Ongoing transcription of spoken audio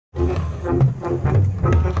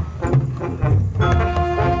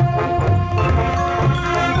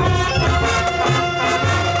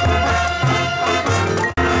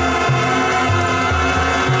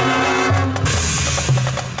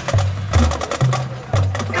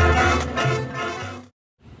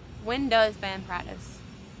When does band practice?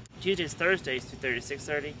 Tuesdays, Thursdays, 2:30 to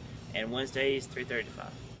 6:30, and Wednesdays, 3:30 to 5.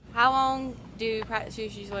 How long do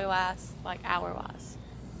practices usually last, like hour-wise?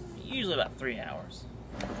 Usually about 3 hours.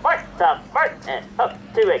 March, stop, march, and up,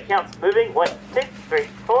 2-8 counts, moving, 1, 2, 3,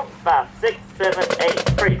 4, 5, 6, 7, 8,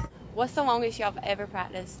 freeze. What's the longest y'all have ever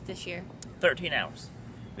practiced this year? 13 hours.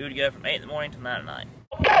 We would go from 8 in the morning to 9 at night.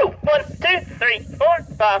 Go! 1, 2, 3, 4,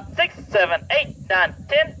 5, 6, 7, 8, 9,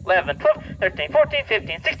 10, 11, 12, 13, 14,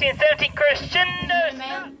 15, 16, 17,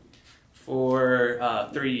 crescendo! For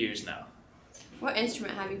 3 years now. What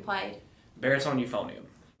instrument have you played? Baritone euphonium.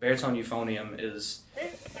 Baritone euphonium is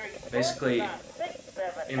basically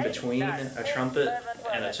in between a trumpet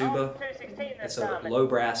and a tuba. It's a low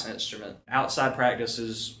brass instrument. Outside practice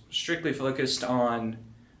is strictly focused on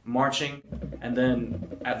marching, and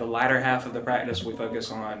then at the latter half of the practice we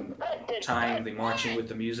focus on tying the marching with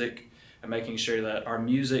the music and making sure that our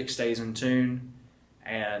music stays in tune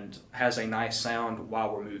and has a nice sound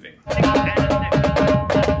while we're moving.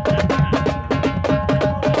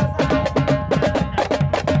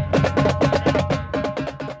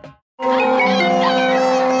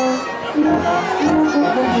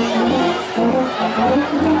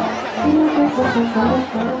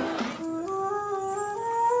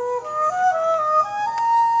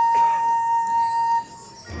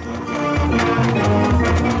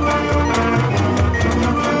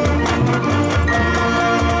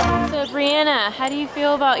 How do you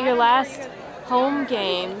feel about your last home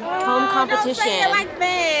game, home competition? Don't say it like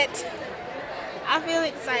that. I feel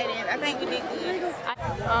excited. I think we did good.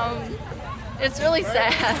 It's really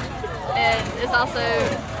sad, and it's also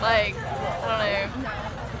like, I don't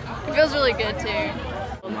know, it feels really good too.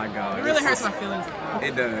 Oh my God. It really hurts my feelings.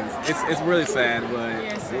 It does. It's really sad, but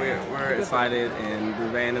yes, we're excited, and the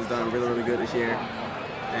band has done really good this year.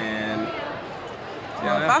 And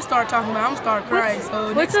well, if I start talking about it, I'm gonna start crying.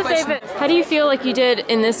 So what's the favorite? How do you feel like you did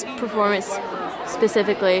in this performance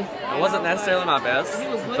specifically? It wasn't necessarily my best,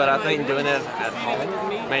 but I think doing it at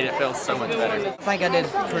home made it feel so much better. I think I did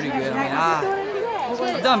pretty good. I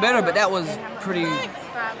mean, I've done better, but that was pretty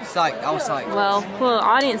psyched. I was psyched. Well, the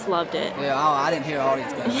audience loved it. Yeah, I didn't hear the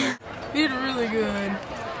audience go. We did really good.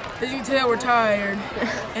 As you can tell, we're tired.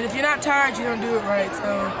 And if you're not tired, you don't do it right.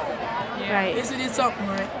 So, yeah, right. Yes, we did something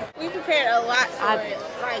right. We prepared a lot for it,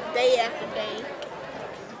 like day after day.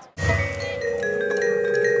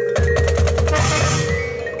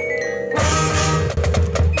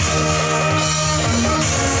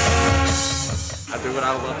 I do what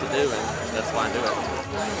I love to do, and that's why I do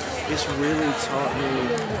it. It's really taught me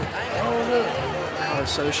how to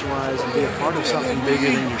socialize and be a part of something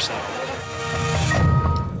bigger than yourself.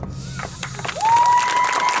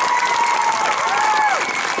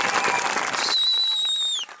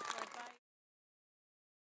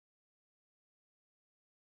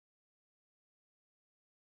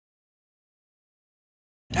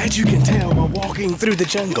 As you can tell, we're walking through the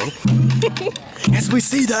jungle as we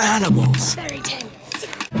see the animals. Very tense.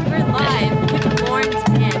 We're live with the Lawrence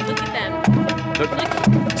band. Look at them. Look.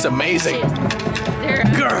 It's amazing. They're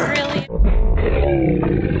really...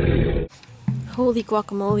 Holy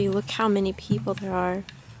guacamole, look how many people there are.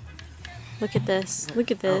 Look at this.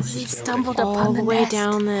 Look at this. He stumbled all upon the way nest.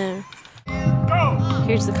 down there.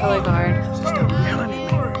 Here's the color guard.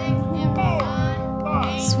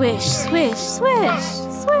 Swish, swish, swish,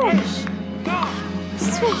 swish,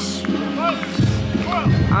 swish.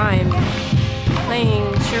 I'm playing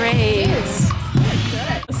charades.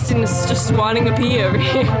 Students just swatting a bee over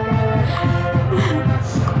here.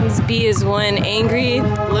 This bee is one angry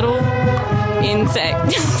little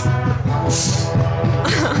insect.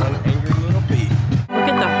 Angry little bee. Look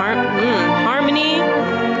at the harmony.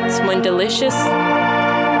 It's one delicious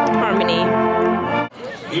harmony.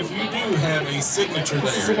 If you do have a signature there,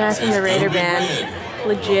 this is a guy from the Raider band.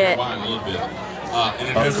 Legit. Up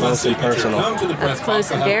close and personal. Up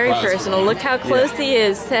close and very personal. Look how close he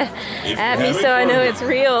is at me, so I know it's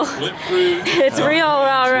real. It's real,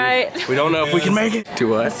 all right. We don't know if we can make it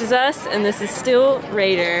to us. This is us, and this is still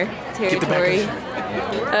Raider territory.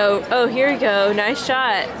 Oh, here we go. Nice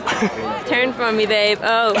shot. Turn from me, babe.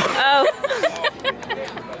 Oh.